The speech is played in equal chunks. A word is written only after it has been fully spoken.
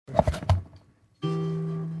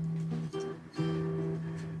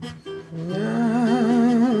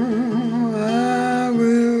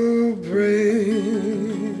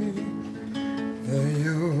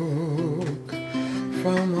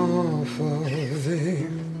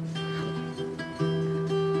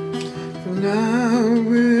Now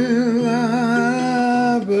will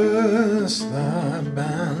I burst thy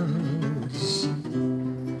bands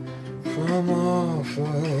from off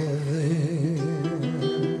of thee.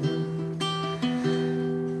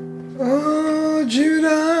 Oh, Judah,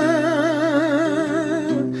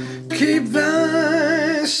 keep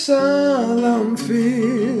thy solemn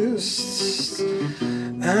feasts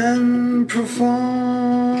and perform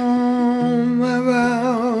thy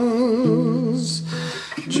vows.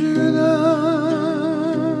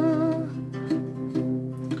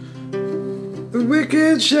 The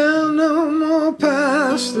wicked shall no more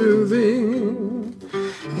pass through thee.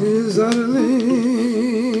 He is utterly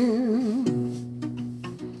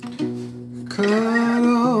cut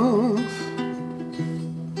off.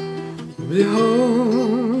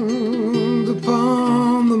 Behold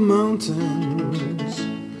upon the mountains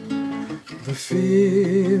the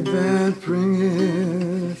feet that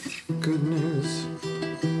bringeth goodness.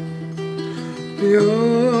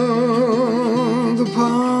 Behold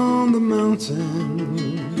upon the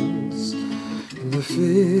mountains the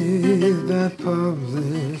feet that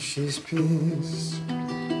publishes peace.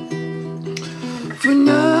 For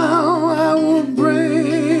now I will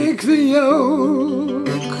break the yoke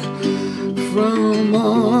from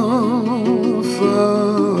off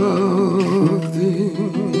of thee.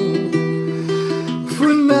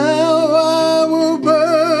 For now I will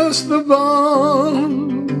burst the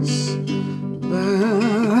bonds that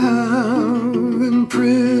have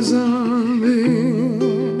imprisoned me.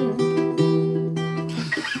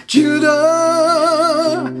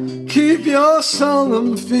 Judah, keep your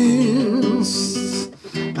solemn feasts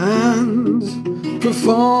and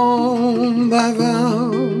perform thy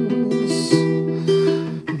vows.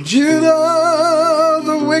 Judah,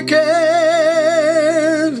 the wicked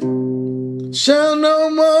shall no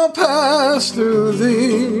more pass through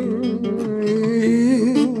thee.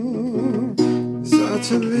 Is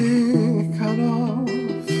utterly cut off.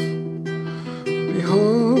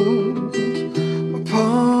 Behold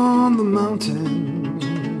upon the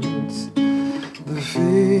mountains the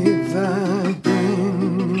feet that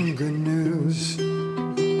bring good news.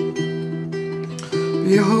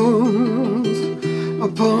 Behold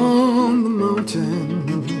upon the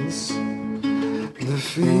mountains the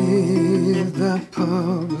feet that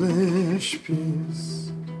publish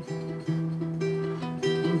peace.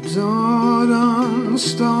 Absorbed on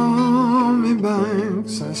stormy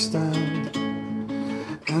banks I stand,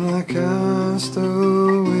 and I cast a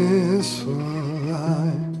wistful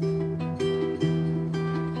eye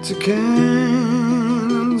to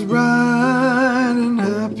Canaan's bright and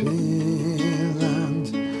happy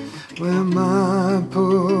land, where my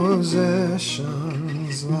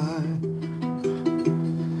possessions lie.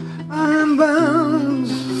 I am bound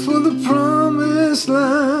for the promised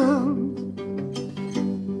land.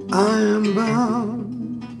 I am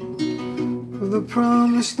bound for the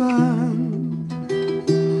promised land.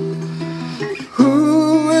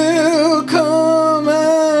 Who will come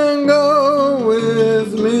and go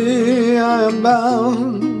with me? I am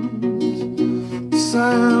bound, yes,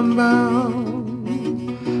 I am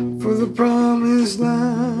bound for the promised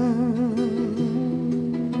land.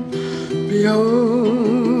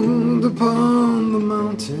 Behold upon the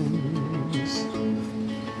mountains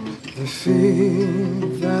the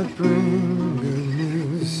feet that bring good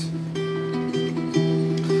news.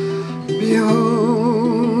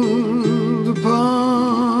 Behold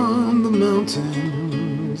upon the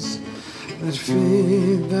mountains that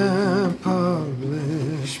feet that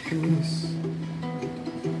publish peace.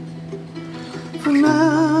 For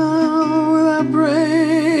now will I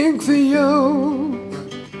break the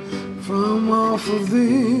yoke from off of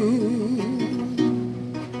thee.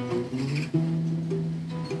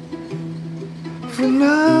 For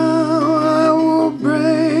now I will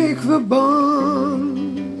break the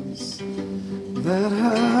bonds that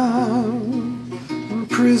have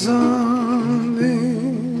imprisoned thee.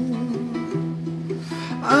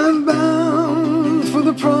 I'm bound for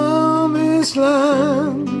the promised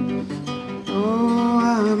land. Oh,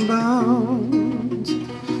 I'm bound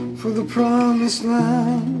for the promised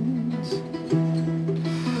land.